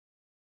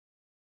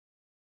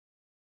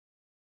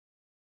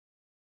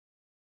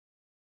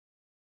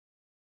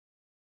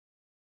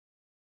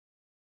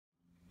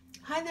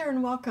Hi there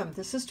and welcome.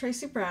 This is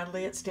Tracy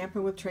Bradley at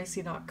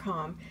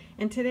stampinwithtracy.com,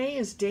 and today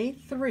is day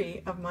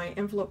 3 of my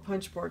envelope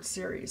punch board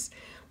series.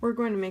 We're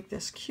going to make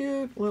this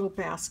cute little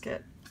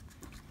basket.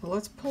 So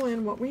let's pull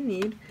in what we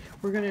need.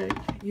 We're going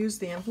to use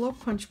the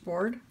envelope punch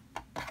board,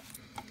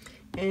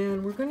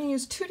 and we're going to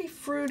use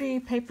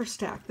Tutti-Frutti paper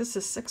stack. This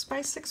is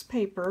 6x6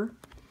 paper,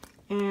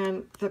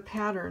 and the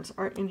patterns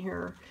are in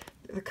here.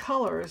 The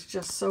color is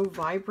just so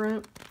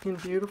vibrant and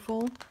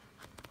beautiful.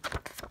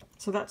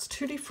 So that's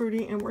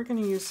Tutti-Frutti, and we're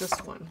going to use this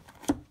one.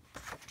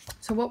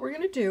 So what we're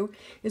going to do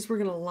is we're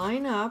going to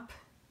line up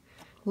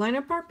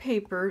our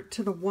paper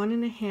to the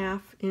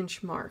 1.5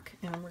 inch mark,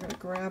 and we're going to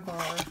grab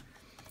our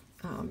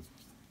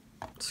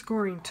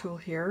scoring tool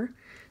here.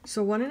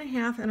 So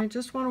 1.5, and I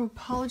just want to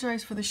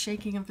apologize for the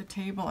shaking of the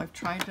table. I've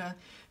tried to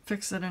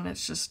fix it and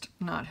it's just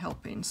not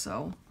helping,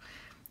 so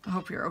I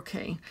hope you're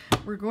okay.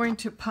 We're going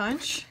to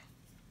punch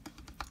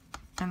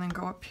and then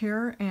go up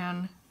here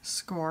and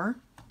score.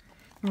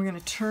 We're going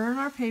to turn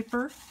our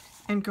paper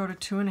and go to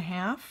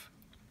 2.5,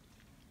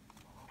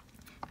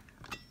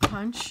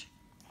 punch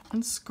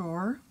and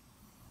score,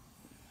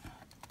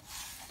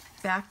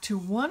 back to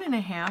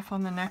 1.5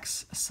 on the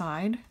next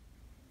side,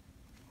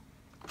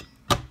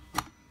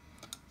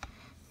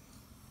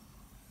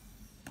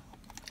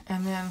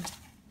 and then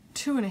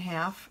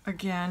 2.5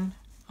 again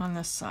on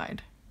this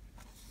side.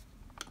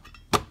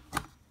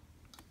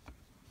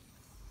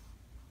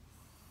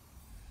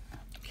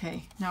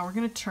 Okay, now we're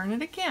going to turn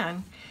it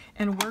again,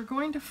 and we're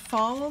going to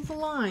follow the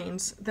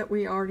lines that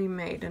we already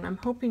made, and I'm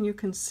hoping you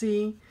can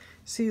see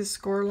the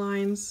score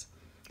lines.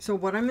 So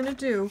what I'm going to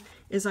do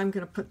is I'm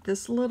going to put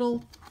this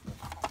little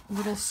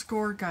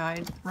score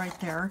guide right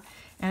there,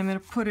 and I'm going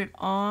to put it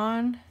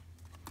on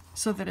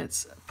so that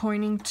it's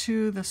pointing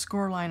to the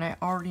score line I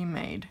already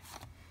made.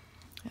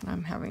 And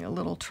I'm having a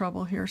little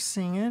trouble here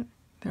seeing it.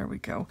 There we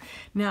go.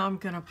 Now I'm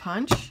going to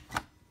punch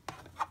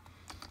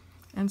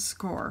and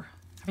score.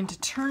 I'm going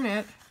to turn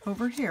it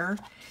over here,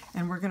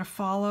 and we're going to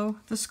follow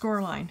the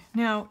score line.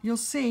 Now you'll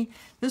see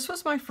this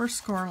was my first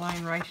score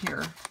line right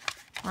here.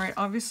 All right,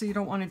 obviously you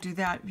don't want to do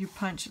that. If you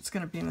punch, it's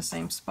going to be in the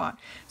same spot.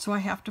 So I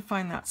have to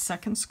find that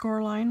second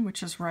score line,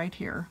 which is right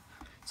here.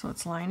 So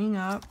it's lining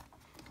up.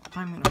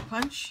 I'm going to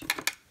punch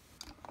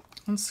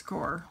and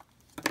score.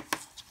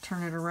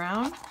 Turn it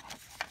around.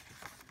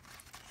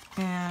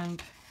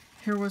 And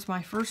here was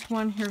my first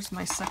one. Here's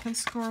my second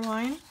score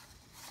line.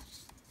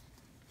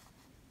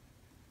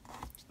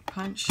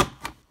 Punch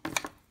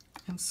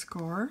and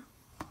score.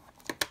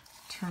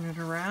 Turn it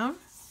around.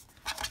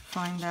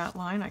 Find that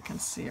line. I can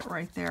see it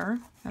right there.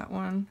 That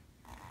one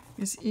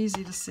is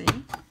easy to see.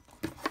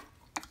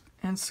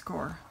 And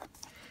score.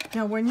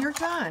 Now when you're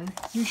done,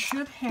 you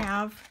should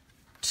have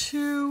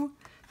two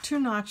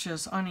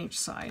notches on each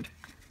side.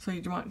 So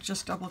you want to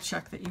just double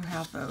check that you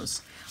have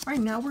those. All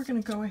right, now we're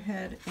going to go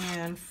ahead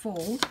and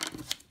fold.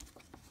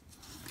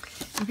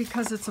 And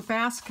because it's a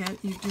basket,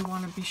 you do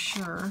want to be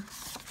sure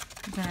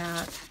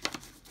that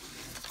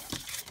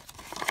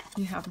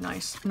you have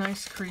nice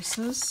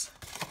creases.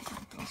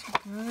 Those are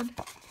good.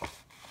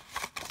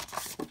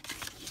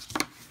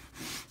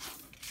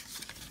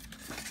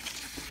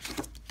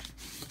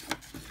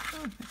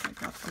 Oh, I think I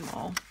got them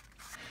all.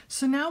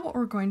 So now what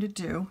we're going to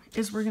do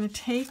is we're going to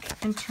take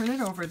and turn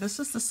it over. This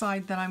is the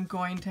side that I'm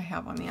going to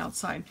have on the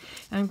outside.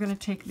 And I'm going to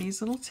take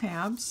these little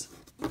tabs,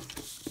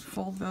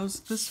 fold those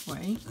this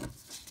way,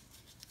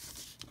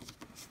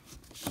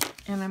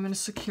 and I'm going to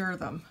secure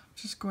them. I'm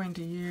just going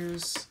to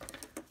use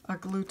a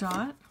glue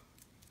dot.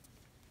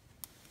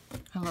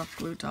 I love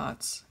glue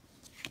dots.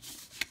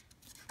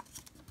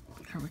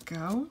 There we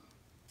go.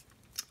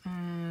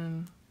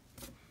 And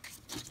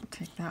I'll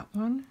take that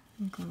one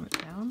and glue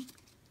it down.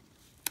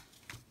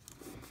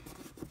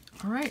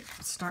 All right,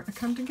 it's starting to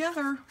come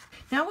together.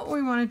 Now what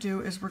we want to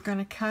do is we're going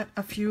to cut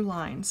a few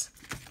lines.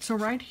 So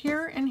right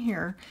here and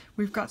here,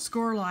 we've got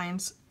score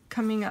lines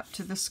coming up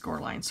to this score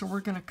line. So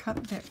we're going to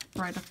cut that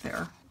right up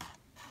there.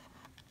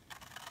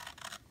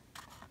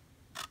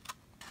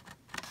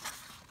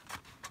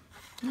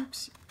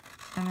 Oops.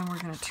 And then we're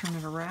going to turn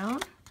it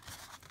around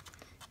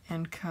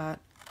and cut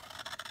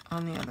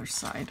on the other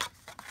side.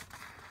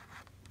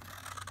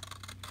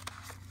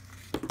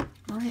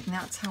 All right, and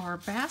that's how our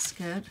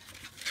basket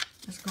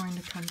is going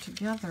to come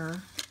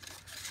together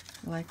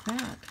like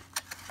that.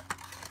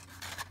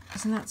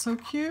 Isn't that so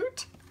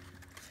cute?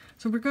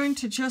 So we're going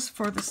to, just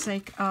for the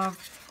sake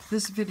of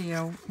this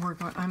video,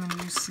 I'm going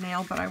to use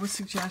snail, but I would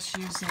suggest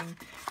using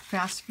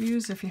fast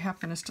fuse if you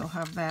happen to still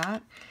have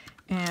that,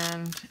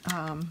 and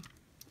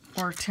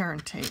or tear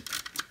and tape.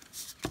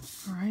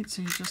 All right,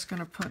 so you're just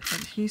going to put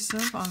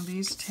adhesive on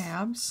these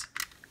tabs.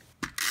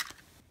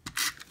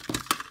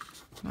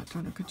 Not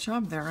doing a good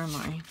job there, am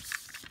I?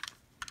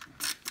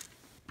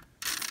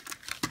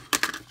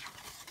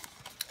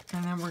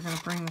 And then we're going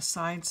to bring the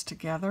sides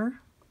together.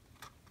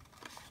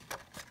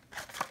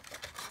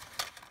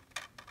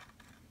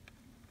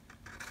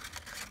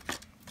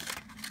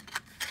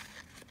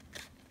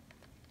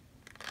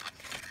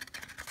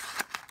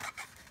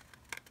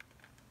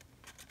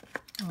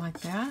 Like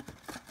that.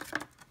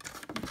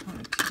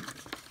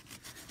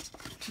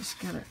 Just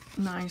get it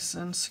nice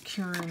and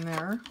secure in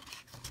there.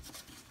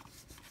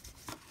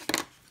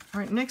 All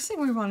right, next thing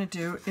we want to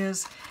do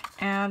is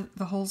add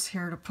the holes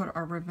here to put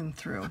our ribbon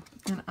through.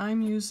 And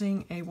I'm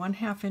using a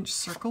 1/2 inch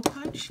circle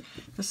punch.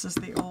 This is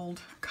the old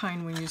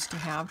kind we used to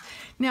have.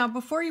 Now,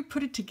 before you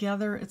put it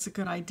together, it's a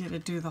good idea to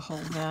do the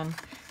hole then,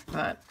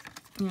 but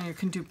you know, you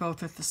can do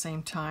both at the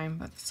same time,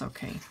 but it's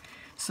okay.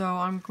 So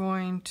I'm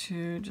going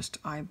to just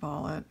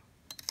eyeball it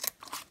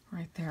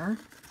right there,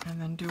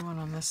 and then do one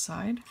on this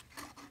side.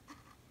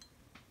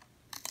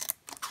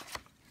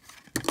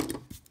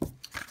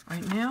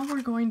 Right now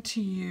we're going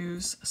to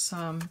use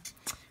some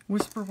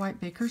Whisper White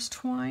Baker's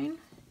Twine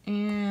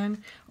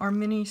and our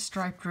mini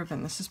striped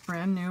ribbon. This is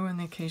brand new in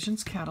the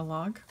Occasions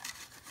catalog.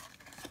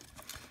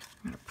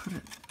 I'm going to put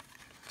it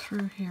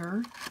through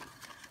here.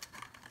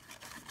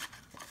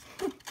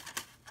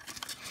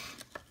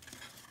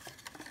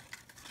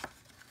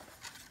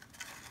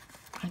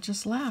 I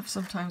just laugh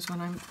sometimes when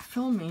I'm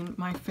filming.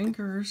 My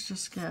fingers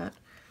just get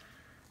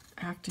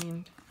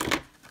acting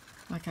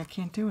like I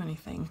can't do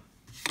anything.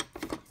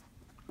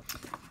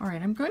 All right,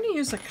 I'm going to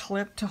use a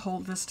clip to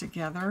hold this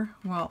together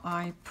while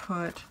I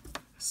put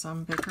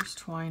some Baker's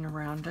Twine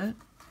around it.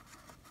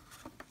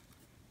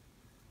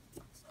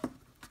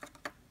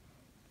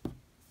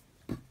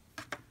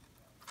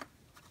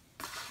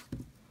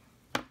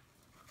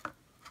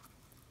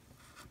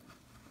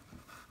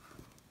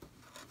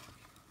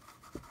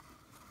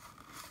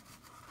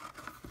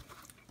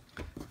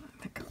 I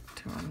think I'll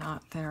do a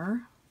knot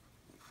there.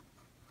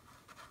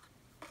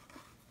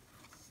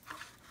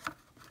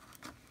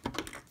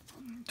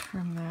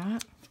 Trim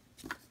that,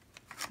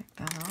 take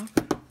that off.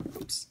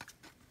 Oops.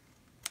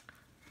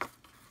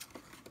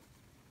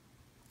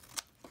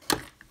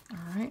 All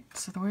right,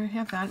 so the way I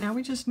have that, now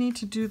we just need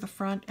to do the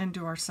front and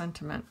do our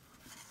sentiment.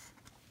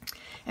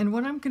 And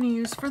what I'm going to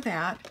use for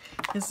that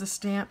is the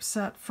stamp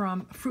set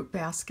from Fruit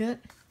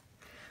Basket.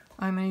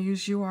 I'm going to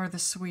use You Are the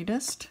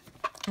Sweetest,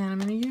 and I'm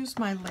going to use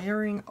my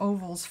layering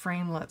ovals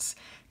framelits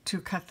to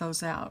cut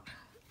those out.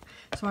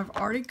 So I've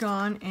already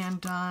gone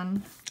and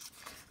done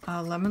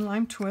a lemon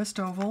lime twist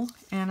oval,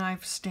 and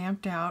I've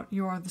stamped out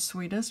You Are the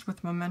Sweetest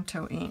with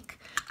Memento ink.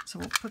 So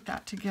we'll put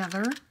that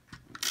together.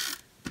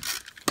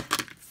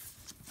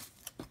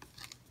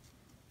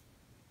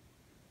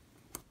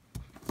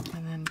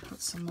 And then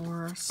put some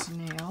more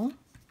snail.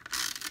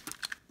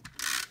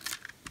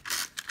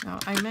 Now,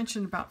 I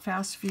mentioned about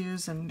Fast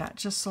Fuse, and that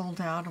just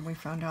sold out, and we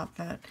found out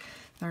that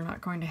they're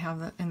not going to have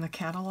that in the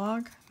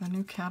catalog, the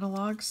new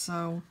catalog,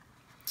 so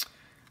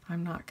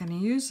I'm not going to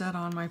use it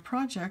on my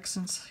project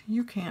since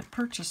you can't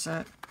purchase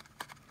it.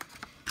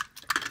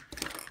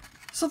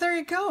 So there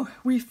you go.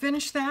 We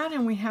finished that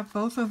and we have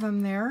both of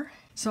them there.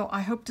 So I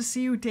hope to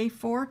see you day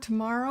 4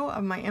 tomorrow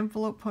of my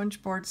envelope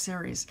punch board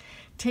series.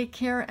 Take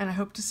care, and I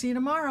hope to see you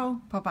tomorrow.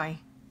 Bye-bye.